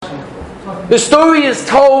The story is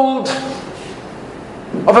told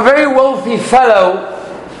of a very wealthy fellow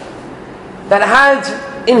that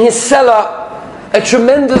had in his cellar a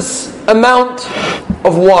tremendous amount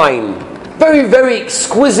of wine. Very, very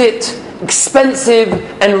exquisite, expensive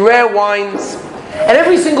and rare wines. And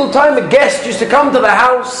every single time a guest used to come to the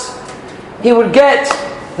house, he would get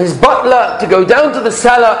his butler to go down to the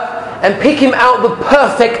cellar and pick him out the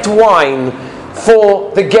perfect wine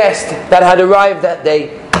for the guest that had arrived that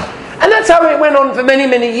day. And that's how it went on for many,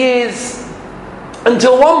 many years,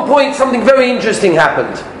 until one point something very interesting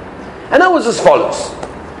happened. And that was as follows.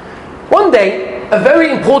 One day, a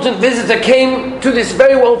very important visitor came to this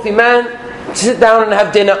very wealthy man to sit down and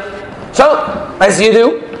have dinner. So, as you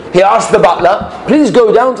do, he asked the butler, please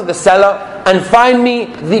go down to the cellar and find me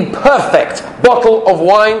the perfect bottle of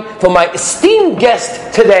wine for my esteemed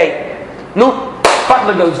guest today. No,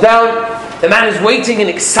 butler goes down. The man is waiting in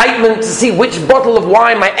excitement to see which bottle of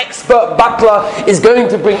wine my expert butler is going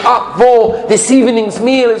to bring up for this evening's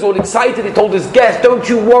meal. He's all excited. He told his guest, don't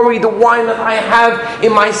you worry, the wine that I have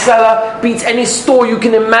in my cellar beats any store you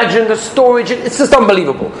can imagine. The storage, it's just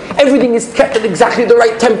unbelievable. Everything is kept at exactly the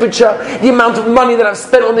right temperature. The amount of money that I've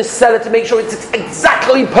spent on this cellar to make sure it's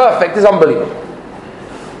exactly perfect is unbelievable.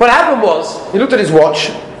 What happened was, he looked at his watch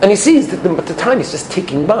and he sees that the time is just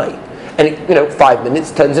ticking by. And 5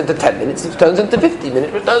 minutes turns into 10 minutes, it turns into 15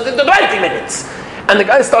 minutes, it turns into 20 minutes. And the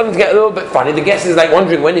guy's starting to get a little bit funny. The guest is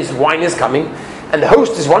wondering when his wine is coming. And the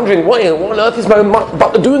host is wondering, what on earth is my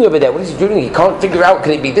butler doing over there? What is he doing? He can't figure out,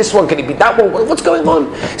 can it be this one, can it be that one? What's going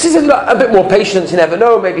on? So he says, look, a bit more patience, you never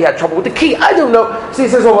know. Maybe he had trouble with the key, I don't know. So he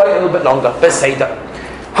says, wait a little bit longer, Beseda.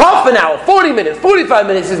 Half an hour, 40 minutes, 45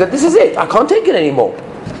 minutes, he says, this is it, I can't take it anymore.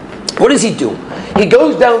 What does he do? He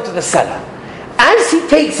goes down to the cellar. As he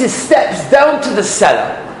takes his steps down to the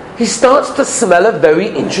cellar, he starts to smell a very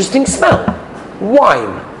interesting smell.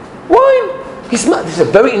 Wine. He smells, this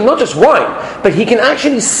is not just wine, but he can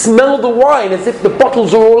actually smell the wine as if the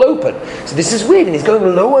bottles are all open. So this is weird, and he's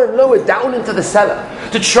going lower and lower down into the cellar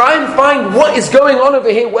to try and find what is going on over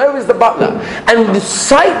here. Where is the butler? And the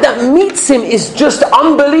sight that meets him is just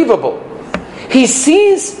unbelievable. He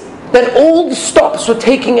sees that all the stops were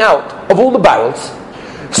taken out of all the barrels.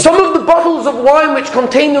 Some of the bottles of wine which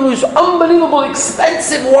contain the most unbelievable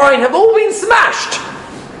expensive wine have all been smashed.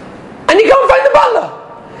 And you can't find the butler.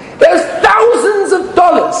 There's thousands of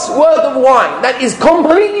dollars worth of wine that is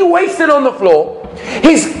completely wasted on the floor.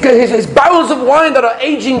 His barrels of wine that are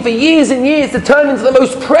aging for years and years to turn into the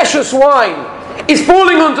most precious wine is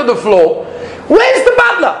falling onto the floor. Where's the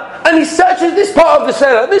butler? And he searches this part of the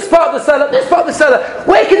cellar, this part of the cellar, this part of the cellar.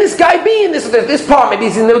 Where can this guy be in this part? Maybe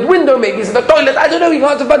he's in the window, maybe he's in the toilet, I don't know, he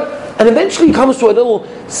can't find. And eventually he comes to a little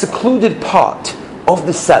secluded part of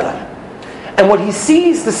the cellar. And when he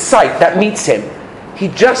sees the sight that meets him, he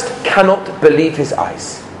just cannot believe his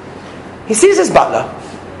eyes. He sees his butler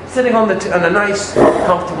sitting on a nice,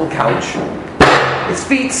 comfortable couch. His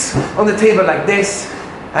feet on the table like this,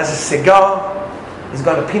 has a cigar, he's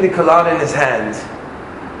got a pina colada in his hand.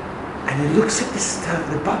 And he looks at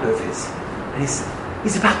the butler of his, and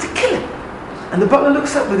he's about to kill him. And the butler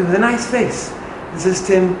looks up with him with a nice face and says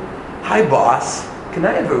to him, hi boss, can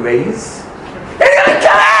I have a raise? He's going to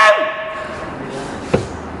kill him!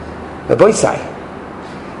 The boy say,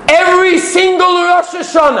 every single Rosh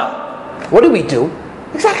Hashanah, what do?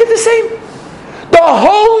 Exactly the same. The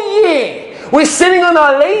whole year, we're sitting on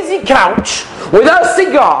our lazy couch with our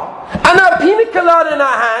cigar and our pina colada in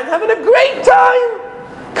our hand, having a great time.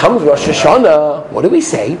 Comes Rosh Hashanah, what do we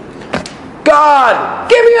say? God,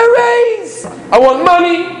 give me a raise! I want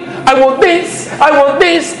money, I want this, I want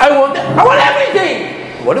this, I want that, I want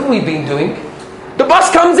everything! What have we been doing? The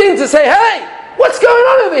boss comes in to say, hey, what's going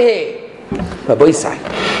on over here? Rabbi Isai,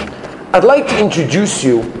 I'd like to introduce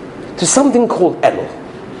you to something called Elul.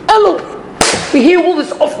 Elul. We hear all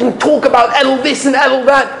this often talk about Elul this and Elul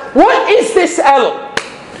that. What is this Elul?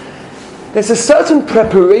 There's a certain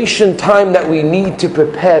preparation time that we need to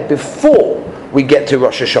prepare before we get to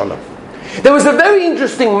Rosh Hashanah. There was a very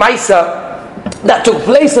interesting Maisa that took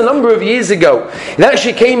place a number of years ago. It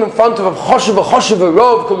actually came in front of a Choshev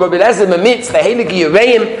Rov called Rabbi Elazar Mamitz, the Heilige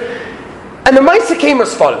Yereim. And the Maisa came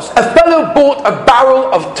as follows. A fellow bought a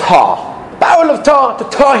barrel of tar. Barrel of tar to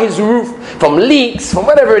tar his roof from leaks, from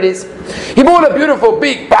whatever it is. He bought a beautiful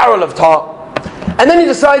big barrel of tar. And then he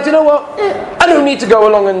decides, you know what, I don't need to go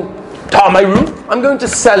along and tar my roof, I'm going to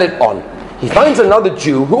sell it on. He finds another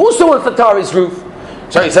Jew who also wants to tar his roof.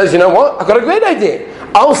 So he says, you know what, I've got a great idea.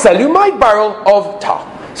 I'll sell you my barrel of tar.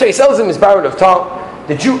 So he sells him his barrel of tar.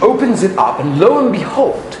 The Jew opens it up, and lo and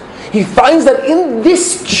behold, he finds that in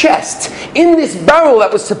this chest, in this barrel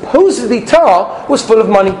that was supposedly tar, was full of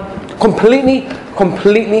money.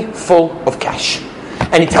 completely full of cash.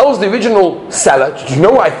 And he tells the original seller, "Did you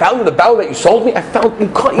know what I found in the barrel that you sold me? You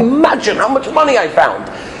can't imagine how much money I found."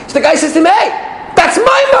 So the guy says to him, "Hey, that's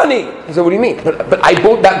my money." He said, "What do you mean?" But I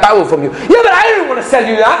bought that barrel from you." "Yeah, but I didn't want to sell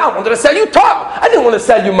you that. I wanted to sell you top. I didn't want to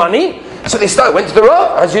sell you money." So they went to the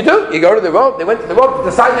Rav, as you do. You go to the Rav. They went to the Rav to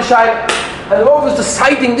decide the shayla. And the Rav was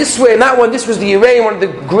deciding this way and that one. This was the Yeraim, one of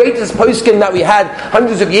the greatest poskim that we had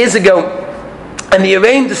hundreds of years ago. And the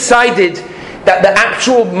Yeraim decided that the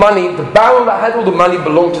actual money, the barrel that had all the money,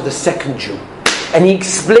 belonged to the second Jew. And he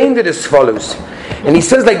explained it as follows. And he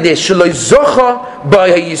says like this: "Shaloi zocha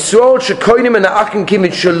by Yisrael shekoinim and ha'akim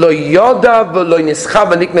kimit shaloi yada v'loi nischa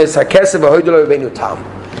v'nikna esakesa v'hoydolo v'beinu tam."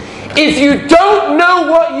 If you don't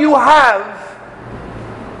know what you have,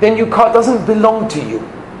 then your car doesn't belong to you.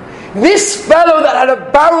 This fellow that had a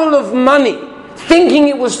barrel of money, thinking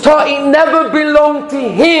it was taught, it never belonged to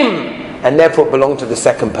him, and therefore it belonged to the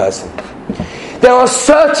second person. There are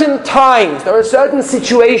certain times, there are certain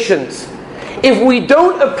situations, if we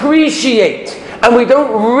don't appreciate and we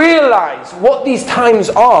don't realize what these times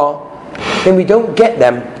are, then we don't get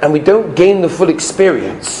them and we don't gain the full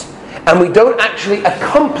experience. And we don't actually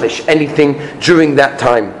accomplish anything during that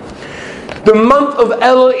time. The month of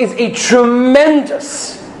Elul is a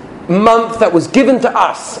tremendous month that was given to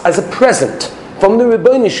us as a present from the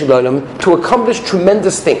Rebbeinu Shalom to accomplish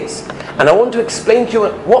tremendous things. And I want to explain to you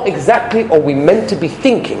what exactly are we meant to be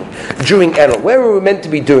thinking during Elul. Where are we meant to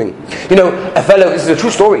be doing? You know, this is a true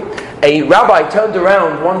story. A rabbi turned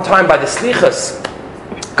around one time by the Slichas,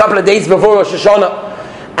 a couple of days before Rosh Hashanah,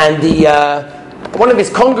 and one of his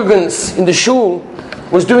congregants in the shul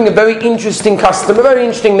was doing a very interesting custom, a very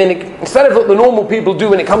interesting minhag. Instead of what the normal people do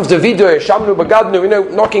when it comes to vidui, shamnu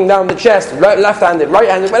bagadnu, knocking down the chest, left-handed,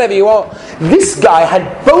 right-handed, whatever you are, this guy had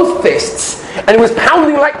both fists and he was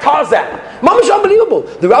pounding like Tarzan. Mamash, unbelievable.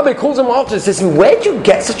 The rabbi calls him after and says to him, "Where'd you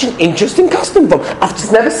get such an interesting custom from? I've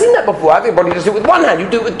just never seen that before. Everybody does it with one hand, you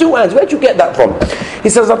do it with two hands. Where'd you get that from?" He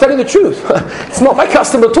says, "I'll tell you the truth. It's not my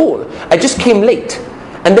custom at all. I just came late.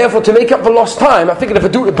 And therefore, to make up for lost time, I figured if I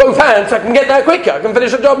do it with both hands, I can get there quicker. I can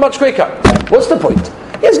finish the job much quicker." What's the point?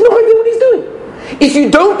 He has no idea what he's doing. If you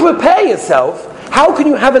don't prepare yourself, how can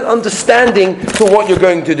you have an understanding to what you're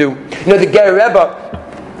going to do? You know, the Ger Rebbe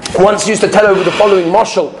once used to tell over the following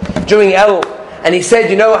mashal during Elul, and he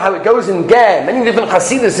said, you know how it goes in Ger, many different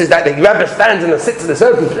Hasidus is that the Rebbe stands and sits in a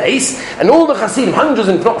certain place, and all the Hasidim, hundreds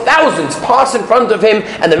and not thousands, pass in front of him,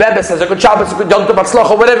 and the Rebbe says, "A good Shabbos, a good Yom Tov,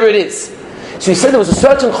 Hatzlacha," whatever it is. So he said there was a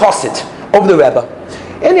certain chassid of the Rebbe,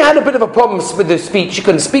 and he had a bit of a problem with his speech. He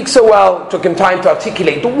couldn't speak so well, took him time to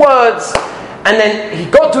articulate the words, and then he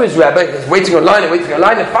got to his Rebbe, he was waiting online,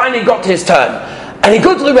 and finally got to his turn. And he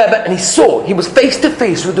got to the Rebbe, and he was face to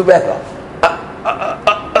face with the Rebbe.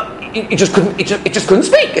 He just couldn't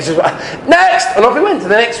speak. He said, "Next!" And off he went to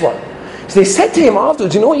the next one. So they said to him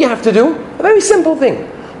afterwards, "You know what you have to do? A very simple thing.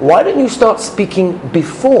 Why don't you start speaking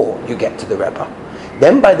before you get to the Rebbe?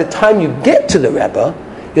 Then by the time you get to the Rebbe,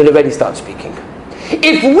 you'll already start speaking."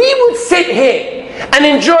 If we would sit here and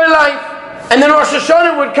enjoy life, and then Rosh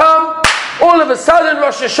Hashanah would come, all of a sudden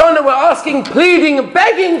Rosh Hashanah we're asking, pleading,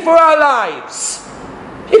 begging for our lives.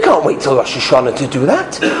 You can't wait till Rosh Hashanah to do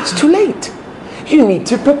that. It's too late. You need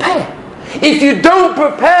to prepare. If you don't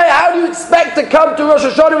prepare, how do you expect to come to Rosh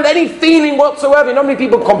Hashanah with any feeling whatsoever? You know how many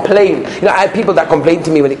people complain? You know, I had people that complained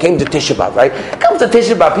to me when it came to Tisha B'Av, right? It comes to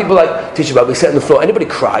Tisha B'Av, people like, Tisha B'Av, we sit on the floor, anybody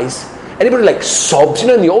cries? Anybody like sobs? You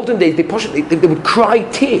know, in the olden days, they would cry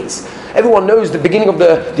tears. Everyone knows the beginning of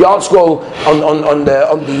the art scroll on the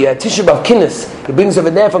Tisha B'Av Kinnis. It brings over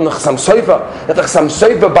there from the Chassam Sofer, that the Chassam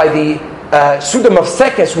Sofer by the Sudam of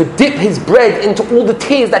Sekes would dip his bread into all the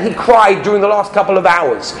tears that he cried during the last couple of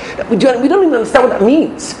hours. We don't even understand what that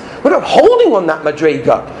means. We're not holding on that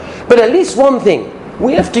madrega. But at least one thing,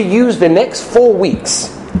 we have to use the next 4 weeks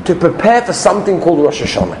to prepare for something called Rosh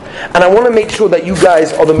Hashanah. And I want to make sure that you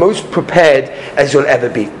guys are the most prepared as you'll ever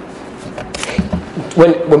be.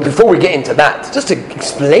 When before we get into that, just to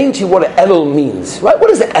explain to you what an Elul means, right? What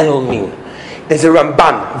does the Elul mean? There's a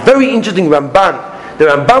Ramban, a very interesting Ramban. The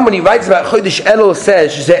Rambam, when he writes about Chodesh Elul,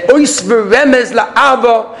 says, there is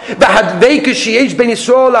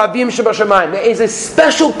a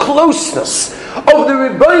special closeness of the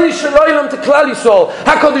Rebbeinu Shalom to Klal Yisrael.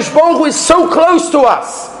 HaKadosh Baruch Hu is so close to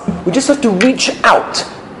us. We just have to reach out,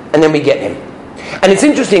 and then we get him. And it's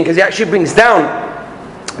interesting, because he actually brings down,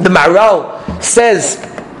 the Maral says,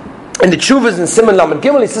 in the Tshuvas and Siman Lamed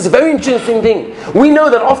Gimel, he says a very interesting thing. We know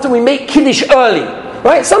that often we make Kiddush early.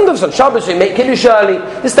 Right? Sometimes on Shabbos we make Kiddush early.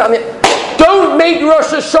 This time, don't make Rosh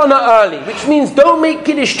Hashanah early, which means don't make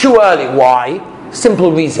Kiddush too early. Why?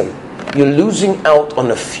 Simple reason. you're losing out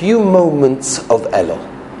on a few moments of Elul.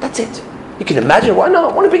 That's it. You can imagine, why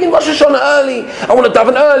not? I want to begin Rosh Hashanah early. I want to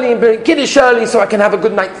daven early and bring Kiddush early so I can have a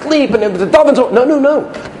good night's sleep and able to daven.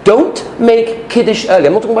 No. Don't make Kiddush early.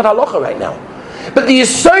 I'm not talking about halacha right now. But the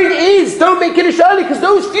yesod is, don't make Kiddush early, because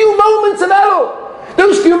those few moments of Elul,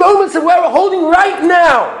 those few moments of where we're holding right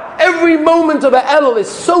now, every moment of Elul is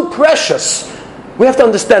so precious. We have to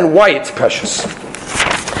understand why it's precious.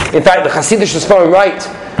 In fact, the Hasidic Sfarim write,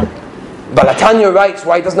 Balatanya writes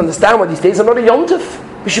why he doesn't understand why these days are not a Yom Tov.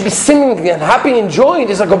 We should be singing and happy and enjoying.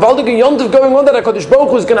 There's a gewaldige Yom Tov going on that HaKadosh Baruch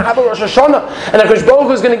Hu is going to have a Rosh Hashanah, and HaKadosh Baruch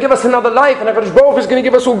Hu is going to give us another life, and HaKadosh Baruch Hu is going to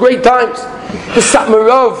give us all great times. The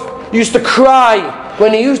Satmarov used to cry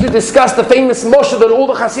when he used to discuss the famous Moshe that all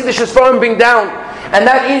the Hasidic Sfarim bring down, and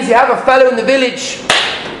that is, you have a fellow in the village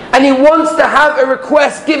and he wants to have a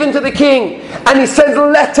request given to the king, and he sends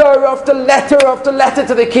letter after letter after letter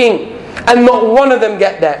to the king, and not one of them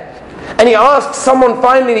get there. And he asks someone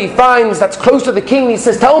finally he finds that's close to the king, and he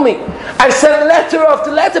says, tell me, I've sent letter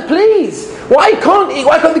after letter, please. Why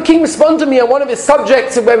can't the king respond to me on one of his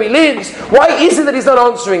subjects of where he lives? Why is it that he's not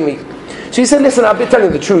answering me? So he said, listen, I've been telling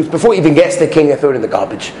you the truth. Before he even gets to the king, I throw it in the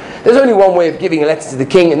garbage. There's only one way of giving a letter to the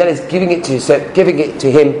king, and that is giving it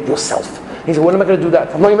to him yourself. He said, when am I going to do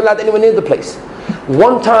that? I'm not even allowed anyone near the place.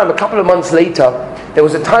 One time, a couple of months later, there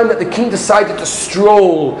was a time that the king decided to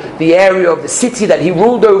stroll the area of the city that he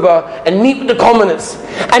ruled over and meet with the commoners.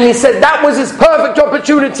 And he said that was his perfect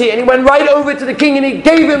opportunity. And he went right over to the king and he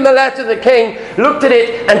gave him the letter to the king, looked at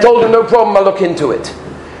it and told him, no problem, I'll look into it.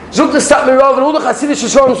 Zuk the Satmarov and all the Hasidic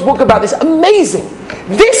Sfarim spoke about this. Amazing.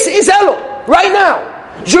 This is Elul, right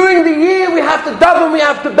now. During the year we have to daven, we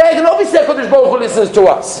have to beg, and obviously HaKadosh Baruch Hu listens to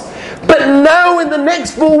us. But now in the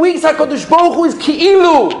next 4 weeks, HaKadosh Baruch Hu is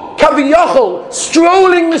Ki'ilu, Kaviyachol,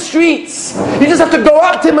 strolling the streets. You just have to go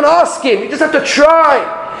up to him and ask him. You just have to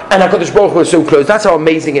try. And HaKadosh Baruch Hu is so close. That's how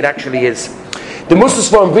amazing it actually is. The Muslims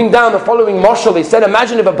bring down the following mashal. They said,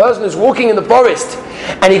 imagine if a person is walking in the forest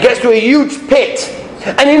and he gets to a huge pit.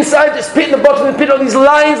 And inside this pit, in the bottom of the pit, are these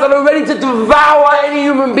lions that are ready to devour any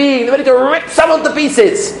human being. They're ready to rip someone to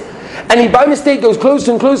pieces. And he by mistake goes closer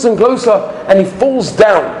and closer and closer, and he falls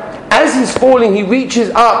down. As he's falling, he reaches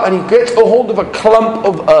up and he gets a hold of a clump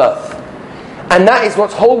of earth. And that is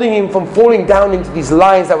what's holding him from falling down into these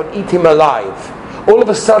lions that would eat him alive. All of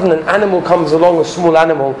a sudden, an animal comes along, a small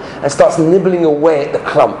animal, and starts nibbling away at the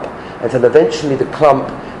clump. Until eventually the clump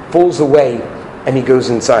falls away and he goes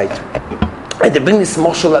inside. And they bring this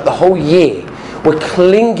mashal that the whole year we're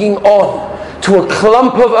clinging on to a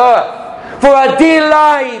clump of earth for our dear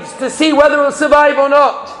lives to see whether we'll survive or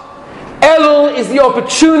not. Elul is the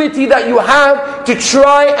opportunity that you have to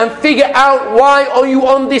try and figure out, why are you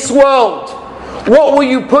on this world? What were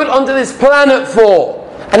you put onto this planet for?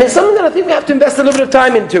 And it's something that I think we have to invest a little bit of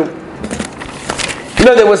time into. You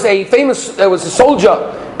know, there was a soldier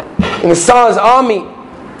in the Tsar's army,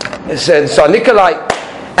 Tsar Nikolai.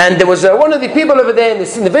 And there was one of the people over there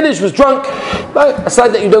in the village was drunk. Right? A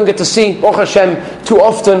sight that you don't get to see, Baruch Hashem, too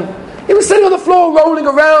often. He was sitting on the floor, rolling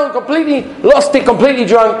around, completely lost it, completely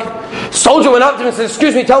drunk. Soldier went up to him and said,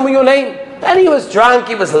 excuse me, tell me your name. And he was drunk,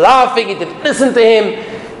 he was laughing, he didn't listen to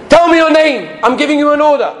him. Tell me your name, I'm giving you an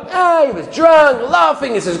order. He was drunk,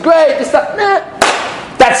 laughing, this is great, this, that,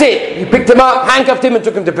 nah. That's it. He picked him up, handcuffed him and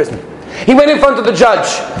took him to prison. He went in front of the judge.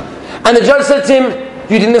 And the judge said to him,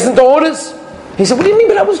 you didn't listen to orders? He said, what do you mean?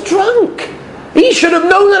 But I was drunk. He should have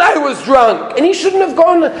known that I was drunk. And he shouldn't have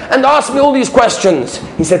gone and asked me all these questions.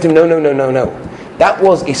 He said to him, no. That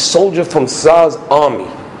was a soldier from Tsar's army.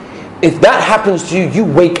 If that happens to you, you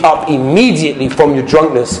wake up immediately from your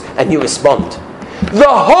drunkenness and you respond. The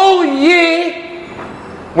whole year,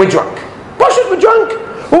 we're drunk. We're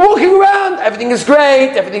drunk. We're walking around, everything is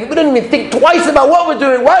great, we don't even think twice about what we're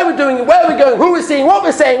doing, why we're doing it, where we're going, who we're seeing, what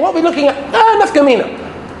we're saying, what we're looking at. Nafkamina.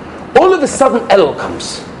 All of a sudden, Elul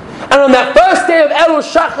comes. And on that first day of Elul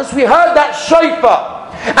Shachas, we heard that shofar.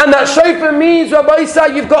 And that shofar means, Rabbi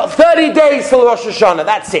Isa, you've got 30 days for Rosh Hashanah.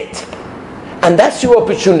 That's it. And that's your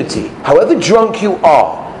opportunity. However drunk you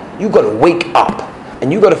are, you've got to wake up.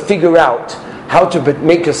 And you've got to figure out how to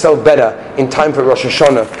make yourself better in time for Rosh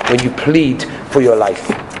Hashanah when you plead for your life.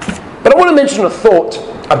 But I want to mention a thought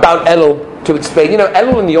about Elul to explain. You know,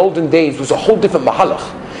 Elul in the olden days was a whole different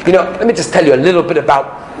mahalach. You know, let me just tell you a little bit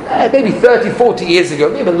about maybe 30, 40 years ago,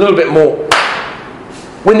 maybe a little bit more.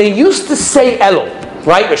 When they used to say Elul,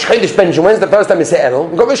 right? Rosh Chodesh Benjamin, when's the first time they say Elul?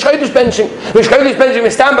 We've got Rosh Chodesh Benjamin. Rosh Chodesh Benjamin, we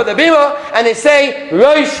stand by the bima and they say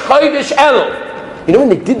Rosh Chodesh Elul. You know, when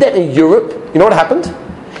they did that in Europe, you know what happened?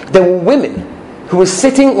 There were women who were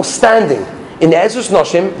sitting or standing in the Ezra's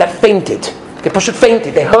Noshim that fainted. They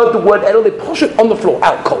fainted. They heard the word Elul, they pushed it on the floor,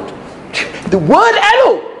 out cold. The word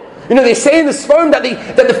Elul. They say in the Sforim that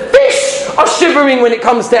the fish are shivering when it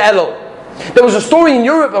comes to Elul. There was a story in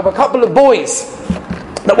Europe of a couple of boys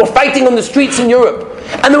that were fighting on the streets in Europe.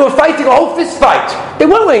 And they were fighting a whole fist fight. They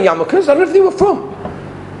weren't wearing yarmulkes, I don't know if they were from.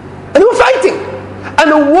 And they were fighting.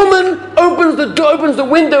 And a woman opens the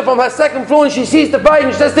window from her second floor and she sees the fight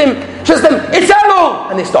and she says to them, "It's Elul!"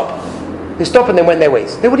 And they stop. They stop and they went their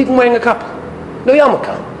ways. They weren't even wearing a cup. No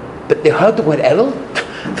yarmulke. But they heard the word Elul.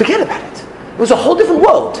 Forget about it. It was a whole different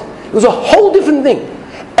world. It was a whole different thing.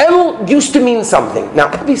 Elul used to mean something. Now,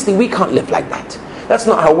 obviously, we can't live like that. That's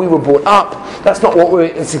not how we were brought up. That's not what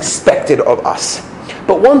is expected of us.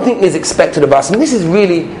 But one thing is expected of us, and this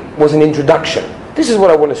was an introduction. This is what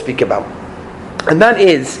I want to speak about. And that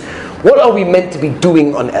is, what are we meant to be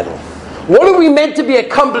doing on Elul? What are we meant to be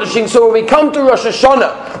accomplishing so when we come to Rosh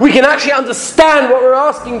Hashanah, we can actually understand what we're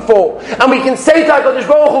asking for. And we can say to HaKadosh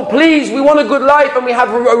Baruch Hu, please, we want a good life, and we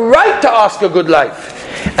have a right to ask a good life.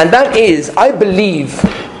 And that is, I believe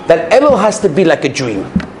that Elul has to be like a dream.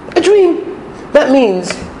 A dream. That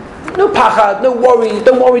means no pachad, no worry,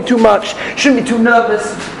 don't worry too much, shouldn't be too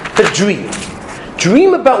nervous. But dream.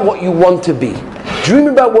 Dream about what you want to be. Dream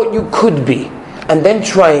about what you could be. And then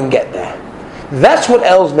try and get there. That's what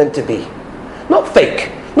Elul's meant to be. Not fake.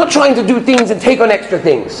 Not trying to do things and take on extra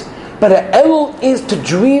things. But Elul is to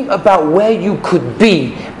dream about where you could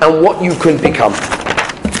be and what you could become.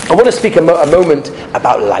 I want to speak a moment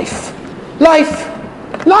about life. Life.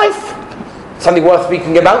 Something worth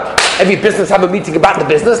speaking about. Every business have a meeting about the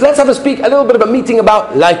business. Let's have a little bit of a meeting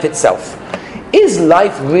about life itself. Is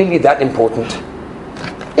life really that important?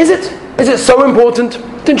 Is it? Is it so important?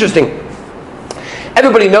 It's interesting.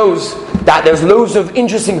 Everybody knows that there's loads of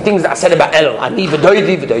interesting things that are said about Elul.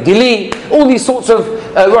 All these sorts of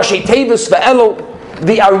Rashi Tevis for Elul.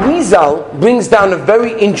 The Arizal brings down a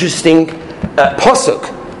very interesting posuk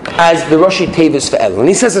as the Rashi Tevis for Elul. And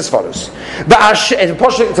he says as follows.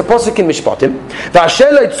 It's a posuk in Mishpatim.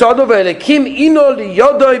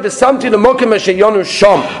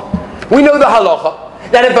 We know the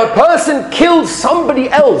halacha that if a person kills somebody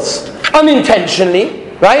else unintentionally,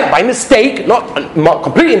 right, by mistake, not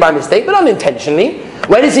completely by mistake, but unintentionally,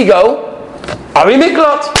 where does he go? Ari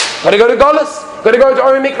Miklot. Got to go to Golas. Got to go to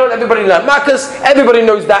Ari Miklot. Everybody knows Makkos. Everybody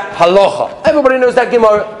knows that halacha. Everybody knows that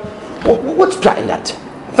Gemara. What's that in that?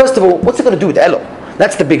 First of all, what's it got to do with Elul?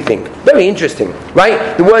 That's the big thing. Very interesting,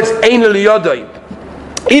 right? The words Ein Eliyodoi.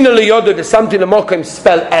 Ein Eliyodoi, the something the Mokim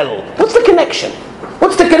spell Elul. What's the connection?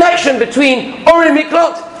 What's the connection between Ari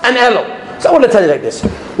Miklot and Elul? So I want to tell you like this.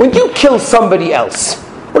 When you kill somebody else,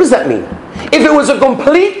 what does that mean? If it was a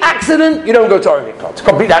complete accident, you don't go to Ari Miklot. It's a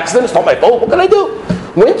complete accident, it's not my fault, what can I do?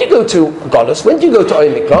 When do you go to Golos? When do you go to Ari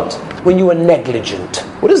Miklot? When you were negligent.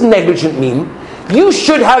 What does negligent mean? You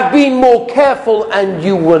should have been more careful and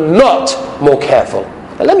you were not more careful.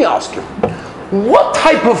 Now let me ask you, what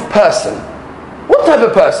type of person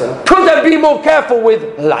could have been more careful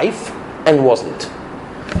with life and wasn't?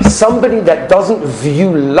 Somebody that doesn't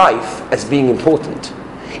view life as being important.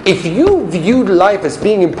 If you viewed life as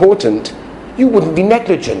being important, you wouldn't be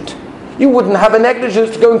negligent. You wouldn't have a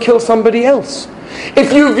negligence to go and kill somebody else.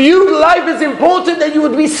 If you viewed life as important, then you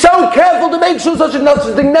would be so careful to make sure such a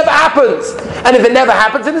thing never happens. And if it never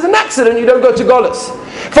happens, it is an accident, you don't go to Golas.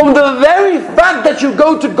 From the very fact that you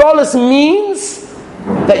go to Golas means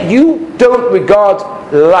that you don't regard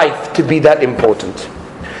life to be that important.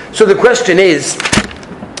 So the question is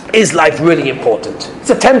life really important? It's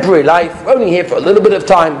a temporary life, we're only here for a little bit of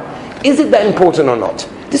time. Is it that important or not?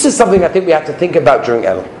 This is something I think we have to think about during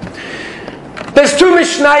Elul. There's two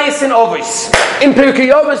Mishnayos in Ovis. In Pirkei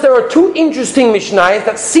Avos there are two interesting Mishnayos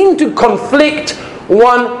that seem to conflict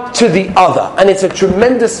one to the other. And it's a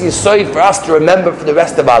tremendous yesod for us to remember for the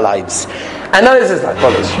rest of our lives. And that is as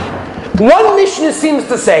follows. One Mishnah seems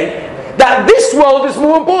to say that this world is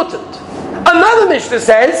more important. Another Mishnah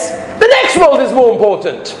says the next world is more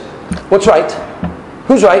important. What's right?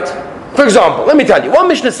 Who's right? For example, let me tell you. One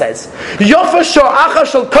Mishnah says, Yofa sha'acha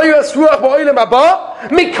shel koyras ruach ba'olam haba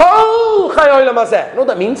mikol chay olam hazeh. You know what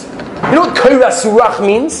that means? You know what koyras ruach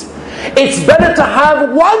means? It's better to have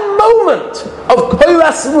one moment of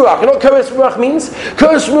koyras ruach. You know what koyras ruach means?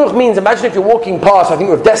 Koyras ruach means, imagine if you're walking past, I think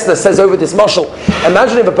Rav Dessler says over this mashal,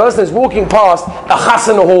 imagine if a person is walking past a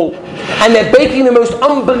chasana hall, and they're baking the most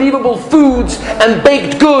unbelievable foods and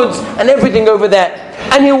baked goods and everything over there.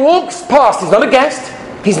 And he walks past, he's not a guest,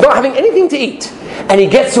 he's not having anything to eat, and he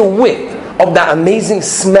gets a whiff of that amazing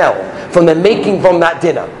smell from the making from that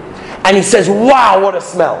dinner. And he says, wow, what a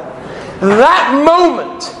smell. That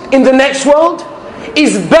moment in the next world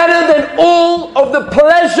is better than all of the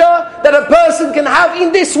pleasure that a person can have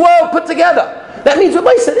in this world put together. That means,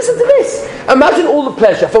 Rabbi said, listen to this. Imagine all the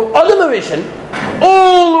pleasure from Adam Rishon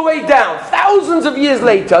all the way down, thousands of years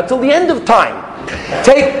later, till the end of time.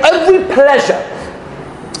 Take every pleasure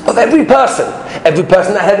of every person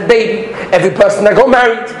that had a baby, every person that got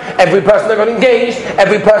married, every person that got engaged,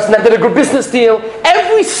 every person that did a good business deal,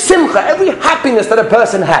 every simcha, every happiness that a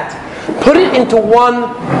person had. Put it into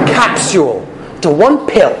one capsule, to one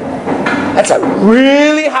pill. That's a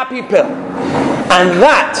really happy pill. And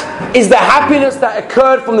that is the happiness that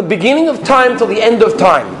occurred from the beginning of time till the end of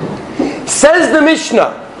time. Says the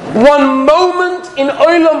Mishnah, one moment in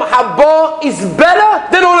Olam Haba is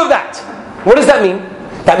better than all of that. What does that mean?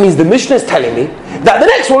 That means the Mishnah is telling me that the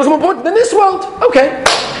next world is more important than this world. Okay.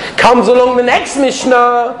 Comes along the next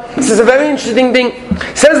Mishnah. This is a very interesting thing.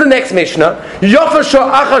 Says the next Mishnah, Yofa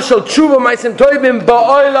sha'acha shel tshuva ma'asim tovim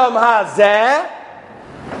ba'olam hazeh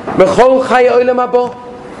mechol chay olam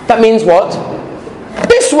haba. That means what?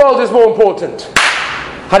 This world is more important.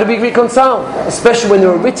 How do we reconcile? Especially when they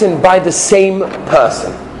were written by the same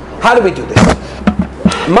person. How do we do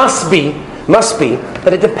this? Must be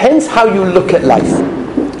that it depends how you look at life.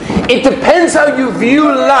 It depends how you view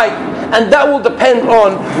life, and that will depend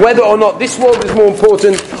on whether or not this world is more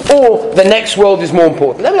important or the next world is more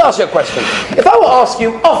important. Let me ask you a question. If I were to ask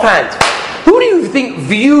you offhand, who do you think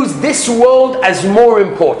views this world as more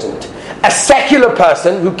important? A secular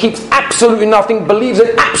person who keeps absolutely nothing, believes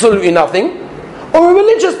in absolutely nothing, or a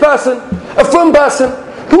religious person, a frum person?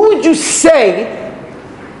 Who would you say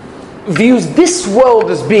views this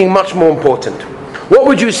world as being much more important? What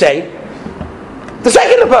would you say? The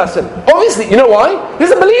secular person. Obviously, you know why? He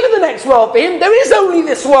doesn't believe in the next world. For him, there is only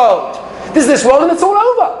this world. There's this world and it's all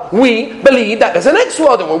over. We believe that there's a next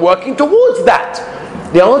world and we're working towards that.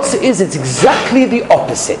 The answer is it's exactly the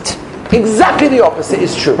opposite. Exactly the opposite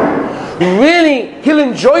is true. Really, he'll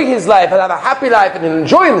enjoy his life and have a happy life and he'll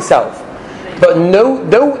enjoy himself. But no,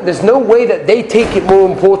 there's no way that they take it more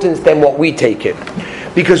importance than what we take it.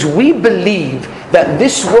 Because we believe that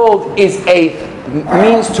this world is a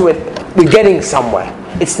means to it. We're getting somewhere.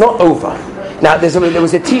 It's not over. Now, there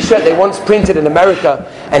was a t-shirt they once printed in America,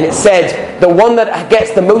 and it said, the one that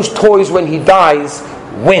gets the most toys when he dies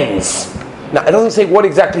wins. Now, I don't say what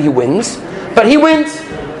exactly he wins, but he wins.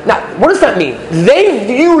 Now, what does that mean? They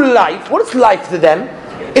view life, what is life to them?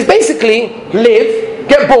 It's basically live,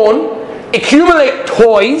 get born, accumulate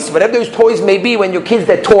toys, whatever those toys may be. When you're kids,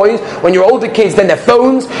 they're toys. When you're older kids, then they're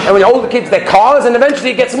phones. And when you're older kids, they're cars. And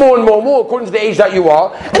eventually it gets more and more and more according to the age that you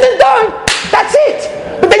are. And then die. That's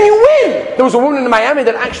it. But then you win. There was a woman in Miami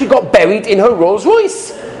that actually got buried in her Rolls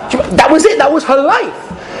Royce. That was it. That was her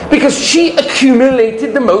life. Because she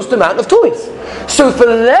accumulated the most amount of toys. So for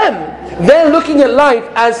them, they're looking at life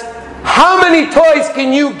as, how many toys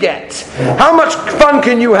can you get? How much fun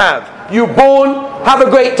can you have? You're born, have a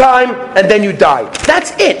great time, and then you die.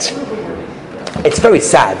 That's it. It's very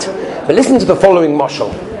sad. But listen to the following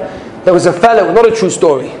mashal. There was a fellow, not a true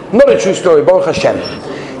story, Baruch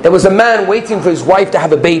Hashem. There was a man waiting for his wife to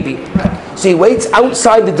have a baby. So he waits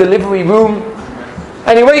outside the delivery room,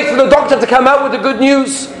 and he waits for the doctor to come out with the good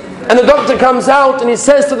news. And the doctor comes out and he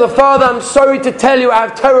says to the father, I'm sorry to tell you, I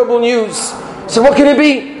have terrible news. So what can it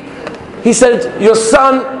be? He said, your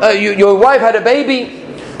son, your wife had a baby,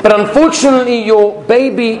 but unfortunately your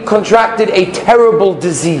baby contracted a terrible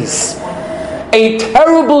disease. A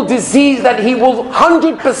terrible disease that he will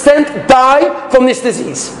 100% die from this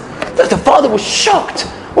disease. The father was shocked.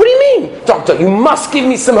 What do you mean? Doctor, you must give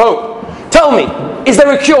me some hope. Tell me, is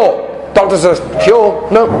there a cure? Doctor says, cure?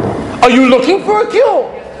 No. Are you looking for a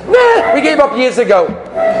cure? Nah, we gave up years ago.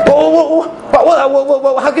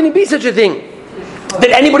 How can it be such a thing?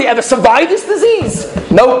 Did anybody ever survive this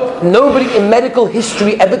disease? No, nobody in medical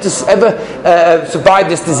history ever survived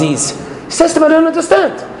this disease. He says to him, I don't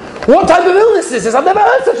understand. What type of illness is this? I've never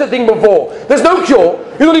heard such a thing before. There's no cure.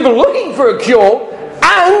 You're not even looking for a cure.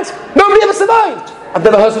 And nobody ever survived. I've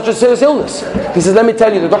never heard such a serious illness. He says, let me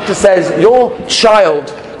tell you, the doctor says, your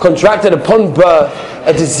child contracted upon birth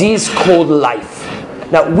a disease called life.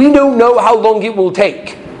 Now, we don't know how long it will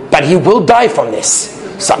take, but he will die from this.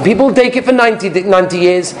 Some people take it for 90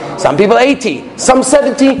 years, some people 80, some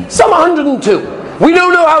 70, some 102. We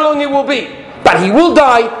don't know how long it will be, but he will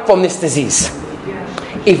die from this disease.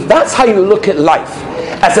 If that's how you look at life,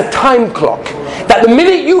 as a time clock, that the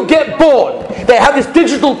minute you get born, they have this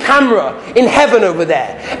digital camera in heaven over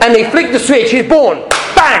there, and they flick the switch, he's born,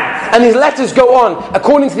 bang, and his letters go on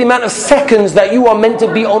according to the amount of seconds that you are meant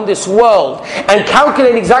to be on this world, and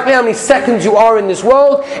calculate exactly how many seconds you are in this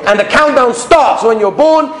world, and the countdown starts when you're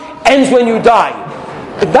born, ends when you die.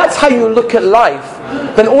 If that's how you look at life,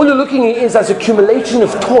 then all you're looking at is as accumulation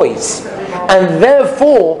of toys. and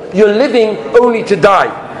therefore you're living only to die.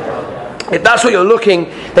 If that's what you're looking,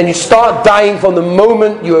 then you start dying from the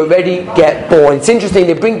moment you already get born. It's interesting,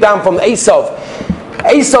 they bring down from Esav.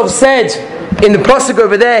 Esav said in the pasuk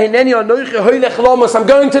over there, I'm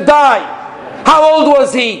going to die. How old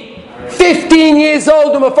was he? 15 years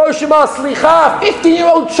old.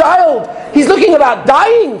 15-year-old child. He's looking about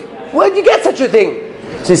dying. Where did you get such a thing?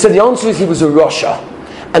 So he said the answer is he was a Rasha.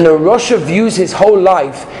 And a Rasha views his whole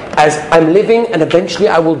life as I'm living and eventually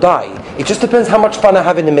I will die. It just depends how much fun I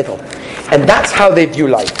have in the middle. And that's how they view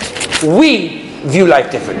life. We view life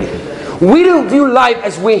differently. We don't view life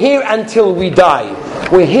as we're here until we die.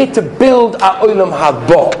 We're here to build our Olam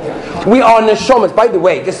Haba. We are neshamas. By the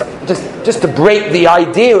way, just to break the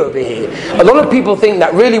idea over here, a lot of people think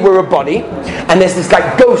that really we're a body, and there's this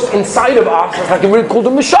like ghost inside of us. It's like really called a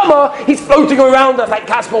neshama. He's floating around us like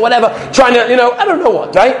Casper, whatever, trying to, I don't know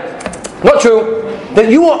what, right? Not true. That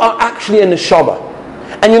you are actually a neshama.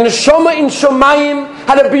 And your neshama in Shomayim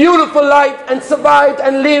had a beautiful life and survived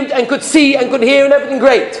and lived and could see and could hear and everything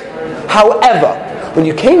great. However, when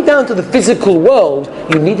you came down to the physical world,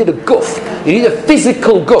 you needed a guf. You needed a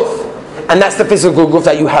physical guf. And that's the physical guf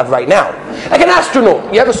that you have right now. Like an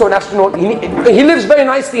astronaut. You ever saw an astronaut? He lives very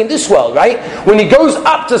nicely in this world, right? When he goes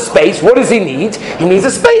up to space, what does he need? He needs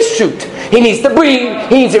a spacesuit. He needs to breathe.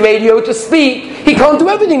 He needs a radio to speak. He can't do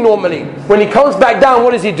everything normally. When he comes back down,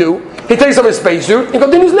 what does he do? He takes off his spacesuit and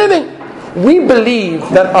continues living. We believe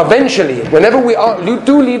that eventually, whenever we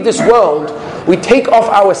do leave this world, we take off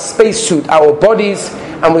our spacesuit, our bodies,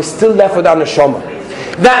 and we're still left with our neshama.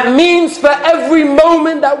 That means for every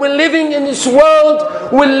moment that we're living in this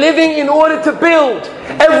world, we're living in order to build.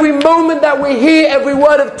 Every moment that we're here, every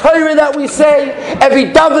word of Torah that we say,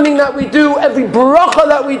 every davening that we do, every bracha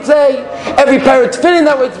that we say, every pair of tefillin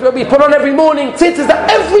that we put on every morning, tzitzis,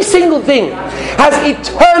 that every single thing has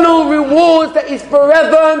eternal rewards that is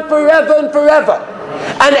forever and forever and forever.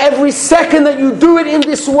 And every second that you do it in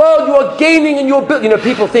this world, you are gaining and you're building.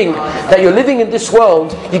 People think that you're living in this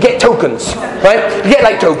world, you get tokens, right? You get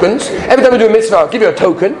like tokens. Every time you do a mitzvah, I'll give you a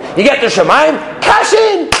token. You get the Shemaim, cash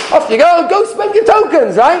in, off you go spend your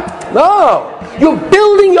tokens, right? No. You're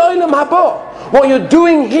building your Olam Haba. What you're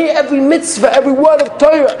doing here, every mitzvah, every word of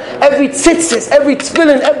Torah, every tzitzis, every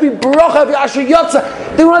tefillin, every bracha, every asher yotza,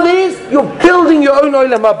 you know what it is? You're building your own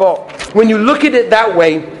Olam Haba. When you look at it that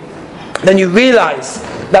way, then you realize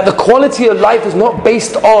that the quality of life is not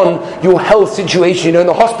based on your health situation. In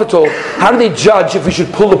the hospital, how do they judge if we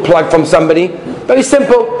should pull the plug from somebody? Very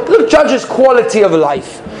simple. Look, judges quality of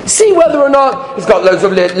life. See whether or not he's got loads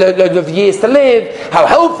of years to live, how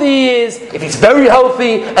healthy he is. If he's very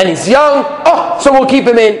healthy and he's young, so we'll keep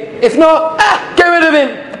him in. If not, get rid of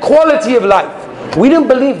him. Quality of life. We don't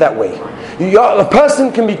believe that way. A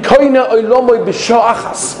person can be koina oilomoy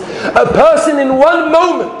b'sha'achas. A person in one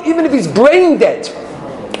moment, even if he's brain dead,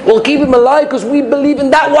 will keep him alive because we believe in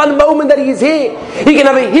that one moment that he is here. He can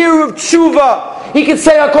have a hero of tshuva. He can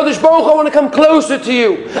say, HaKadosh Baruch Hu, I want to come closer to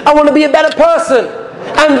you. I want to be a better person.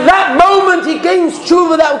 And that moment he gains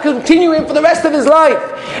tshuva that will continue him for the rest of his life.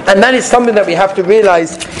 And that is something that we have to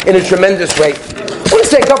realize in a tremendous way. I want to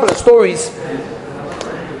say a couple of stories.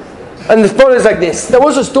 And the story is like this. There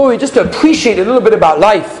was a story, just to appreciate a little bit about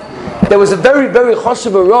life. There was a very, very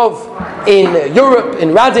chashuv Rav in Europe, in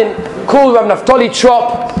Radin, called Rav Naftali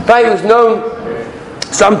Trop, guy who was known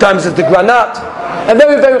sometimes as the Granat. A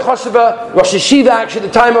very, very chashuv Rosh Yeshiva, actually,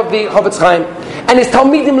 at the time of the Chofetz Chaim. And his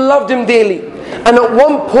Talmidim loved him dearly. And at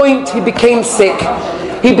one point he became sick.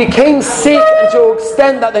 He became sick to an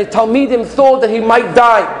extent that the Talmidim thought that he might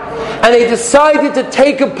die. And they decided to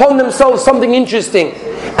take upon themselves something interesting.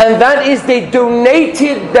 And that is they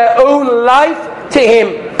donated their own life to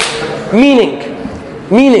him.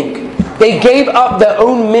 Meaning, they gave up their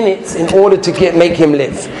own minutes in order to make him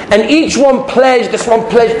live. And each one pledged, this one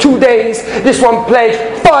pledged 2 days, this one pledged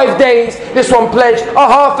 5 days, this one pledged a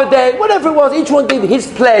half a day, whatever it was, each one gave his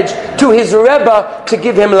pledge to his Rebbe to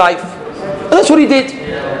give him life. And that's what he did.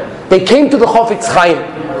 They came to the Chofetz Chaim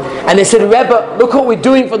and they said, Rebbe, look what we're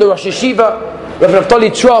doing for the Rosh Yeshiva, Rav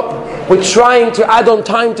Naftali Trop. We're trying to add on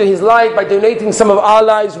time to his life by donating some of our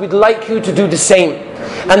lives. We'd like you to do the same.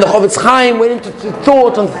 And the Chofetz Chaim went into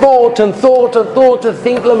thought to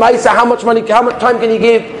think, Lamaisa, how much time can he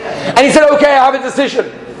give? And he said, okay, I have a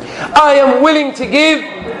decision. I am willing to give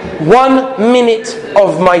 1 minute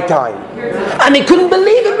of my time. And they couldn't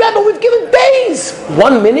believe it, Rebbe, we've given days.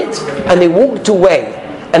 1 minute, and they walked away.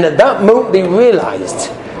 And at that moment they realized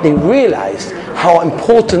how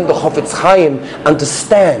important the Chofetz Chaim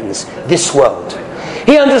understands this world.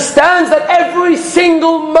 He understands that every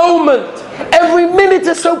single moment, every minute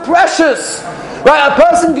is so precious. Right? A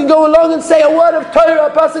person can go along and say a word of Torah, a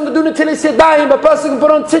person can do Netilas Yadayim, a person can put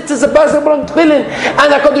on tzitzis, a person can put on tefillin,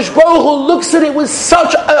 and HaKadosh Baruch Hu looks at it with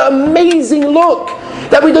such an amazing look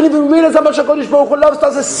that we don't even realize how much HaKadosh Baruch Hu loves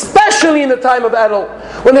us, especially in the time of Elul.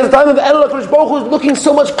 When there's the time of Elul, HaKadosh Baruch Hu is looking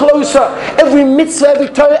so much closer. Every mitzvah, every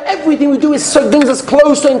Torah, everything we do brings us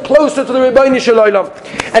closer and closer to the Rebbeinu Shalom.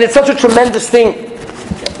 And it's such a tremendous thing.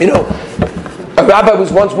 You know, a rabbi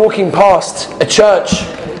was once walking past a church,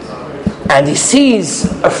 and he sees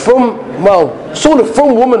a sort of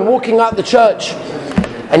frum woman walking out the church.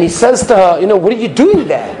 And he says to her, what are you doing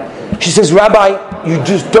there? She says, Rabbi, you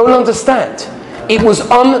just don't understand. It was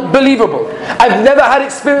unbelievable. I've never had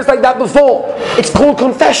experience like that before. It's called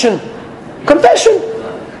confession. Confession.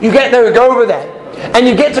 You go over there, and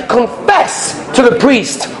you get to confess to the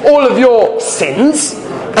priest all of your sins,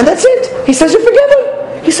 and that's it. He says you're forgiven.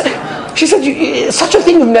 She said, such a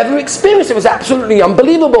thing you've never experienced. It was absolutely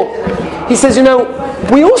unbelievable. He says,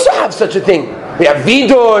 we also have such a thing. We have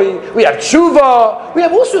vidoy, we have tshuva, we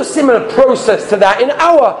have also a similar process to that in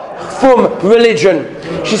our religion.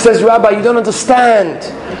 She says, Rabbi, you don't understand.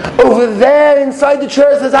 Over there inside the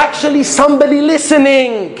church, there's actually somebody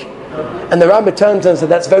listening. And the rabbi turned to her and said,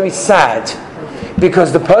 that's very sad,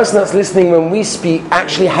 because the person that's listening when we speak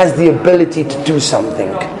actually has the ability to do something.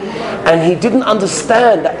 And he didn't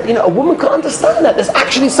understand that, a woman could understand that. There's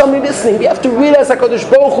actually somebody listening. We have to realize that HaKadosh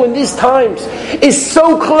Baruch Hu in these times is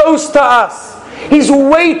so close to us. He's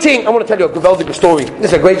waiting. I want to tell you a geweldige story. This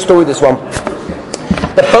is a great story, this one.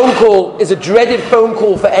 The phone call is a dreaded phone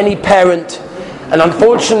call for any parent. And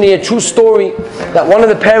unfortunately, a true story, that one of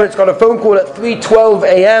the parents got a phone call at 3:12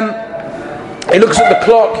 a.m. He looks at the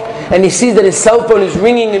clock and he sees that his cell phone is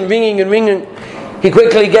ringing and ringing and ringing. He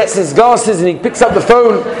quickly gets his glasses and he picks up the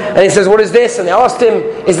phone and he says, what is this? And they asked him,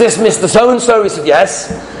 is this Mr. So-and-so? He said,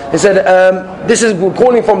 yes. He said, we're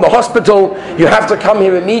calling from the hospital. You have to come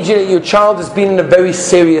here immediately. Your child has been in a very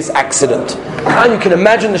serious accident. And you can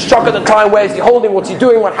imagine the shock at the time. Where is he holding? What's he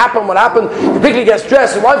doing? What happened? He quickly gets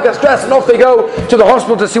dressed. His wife gets dressed and off they go to the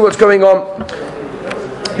hospital to see what's going on.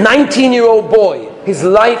 19-year-old boy. His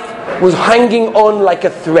life was hanging on like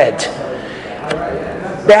a thread.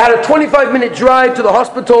 They had a 25-minute drive to the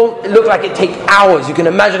hospital. It looked like it'd take hours. You can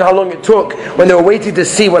imagine how long it took when they were waiting to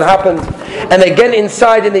see what happened. And they get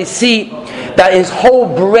inside and they see that his whole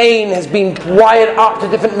brain has been wired up to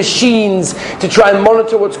different machines to try and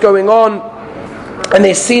monitor what's going on. And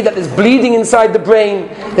they see that there's bleeding inside the brain.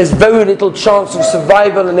 There's very little chance of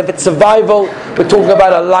survival. And if it's survival, we're talking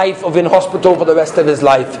about a life of in hospital for the rest of his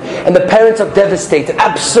life. And the parents are devastated,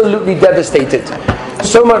 absolutely devastated.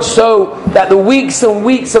 So much so that the weeks and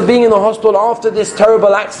weeks of being in the hospital after this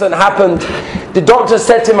terrible accident happened, the doctor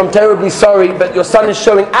said to him, I'm terribly sorry, but your son is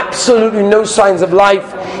showing absolutely no signs of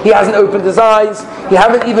life. He hasn't opened his eyes. He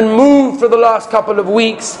hasn't even moved for the last couple of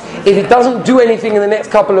weeks. If he doesn't do anything in the next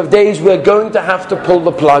couple of days, we're going to have to pull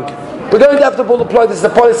the plug. We're going to have to pull the plug. This is the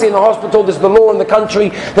policy in the hospital. This is the law in the country.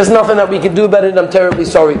 There's nothing that we can do about it. I'm terribly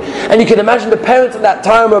sorry. And you can imagine the parents at that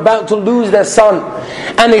time are about to lose their son.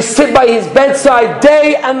 And they sit by his bedside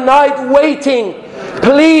day and night waiting.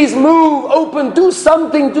 Please move, open, do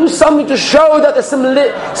something to show that there's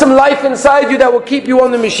some life inside you that will keep you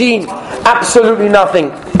on the machine. Absolutely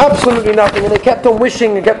nothing. Absolutely nothing. And they kept on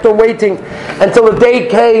wishing and kept on waiting until the day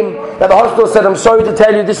came that the hospital said, I'm sorry to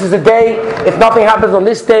tell you, this is the day. If nothing happens on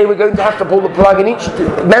this day, we're going to have to pull the plug. And each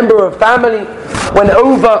member of family went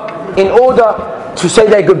over in order to say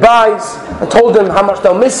their goodbyes and told them how much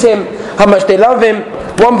they'll miss him, how much they love him,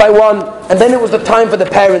 one by one. And then it was the time for the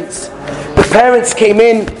parents. The parents came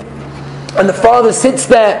in and the father sits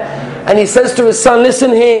there and he says to his son,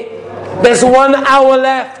 listen here, there's 1 hour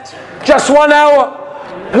left, just 1 hour.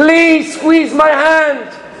 Please squeeze my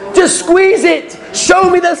hand. Just squeeze it. Show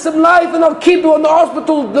me there's some life and I'll keep you on the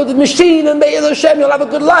hospital, the machine, and Be'ez Hashem, you'll have a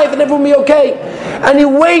good life and everyone will be okay. And he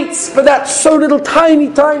waits for that so little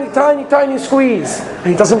tiny squeeze. And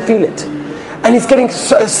he doesn't feel it. And he's getting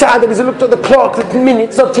so sad that he's looked at the clock, the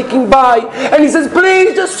minutes are ticking by. And he says,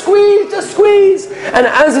 please, just squeeze. And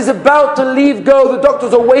as he's about to leave go, the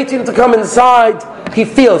doctors are waiting to come inside. He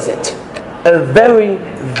feels it. A very,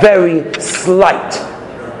 very slight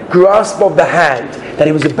grasp of the hand that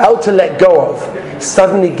he was about to let go of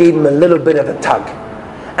suddenly gave him a little bit of a tug.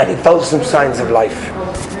 And he felt some signs of life.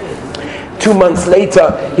 2 months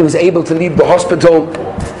later, he was able to leave the hospital,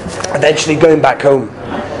 eventually going back home.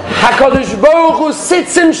 HaKadosh Baruch Hu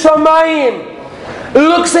sits in Shamayim,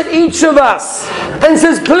 looks at each of us and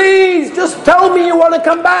says, please, just tell me you want to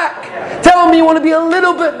come back. Tell me you want to be a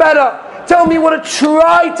little bit better. Tell me you want to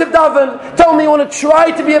try to daven. Tell me you want to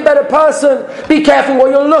try to be a better person. Be careful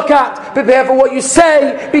what you look at. Be careful what you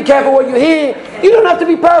say. Be careful what you hear. You don't have to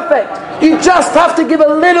be perfect. You just have to give a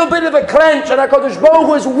little bit of a clench, and HaKadosh Baruch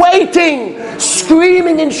Hu is waiting,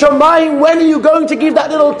 screaming in Shamayim, when are you going to give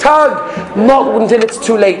that little tug? Not until it's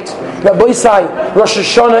too late. Rabbi Say, Rosh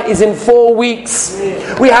Hashanah is in 4 weeks.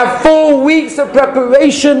 We have 4 weeks of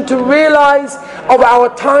preparation to realize of our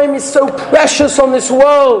time is so precious on this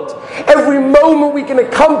world. Every moment we can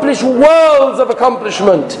accomplish worlds of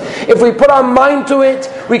accomplishment. If we put our mind to it,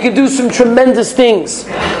 we can do some tremendous things.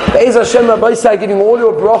 Be'ez Hashem, Rabbi Say, giving all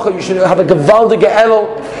your bracha, you should have a gewaldige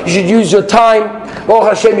Elul. You should use your time.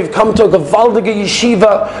 Baruch Hashem, you've come to a gewaldige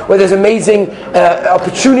yeshiva where there's amazing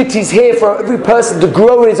opportunities here for every person to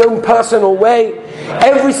grow in his own personal way.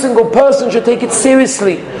 Every single person should take it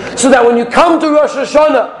seriously, so that when you come to Rosh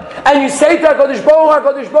Hashanah and you say to HaKadosh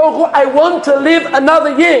Baruch Hu, I want to live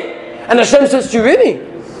another year, and Hashem says to you, really?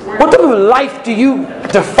 What type of life do you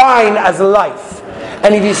define as a life?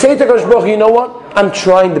 And if you say to HaKadosh Baruch Hu, you know what? I'm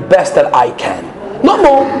trying the best that I can. Not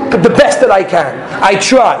more, but the best that I can. I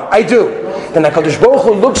try, I do. Then HaKadosh Baruch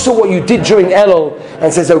Hu looks at what you did during Elul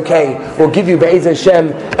and says, okay, we'll give you Be'ez Hashem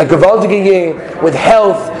a gewaldige year with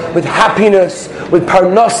health, with happiness, with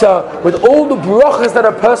parnasa, with all the brachas that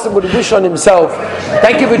a person would wish on himself.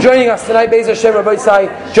 Thank you for joining us tonight, Be'ez Hashem, Rabbi Say.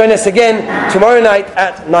 Join us again tomorrow night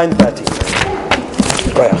at 9:30.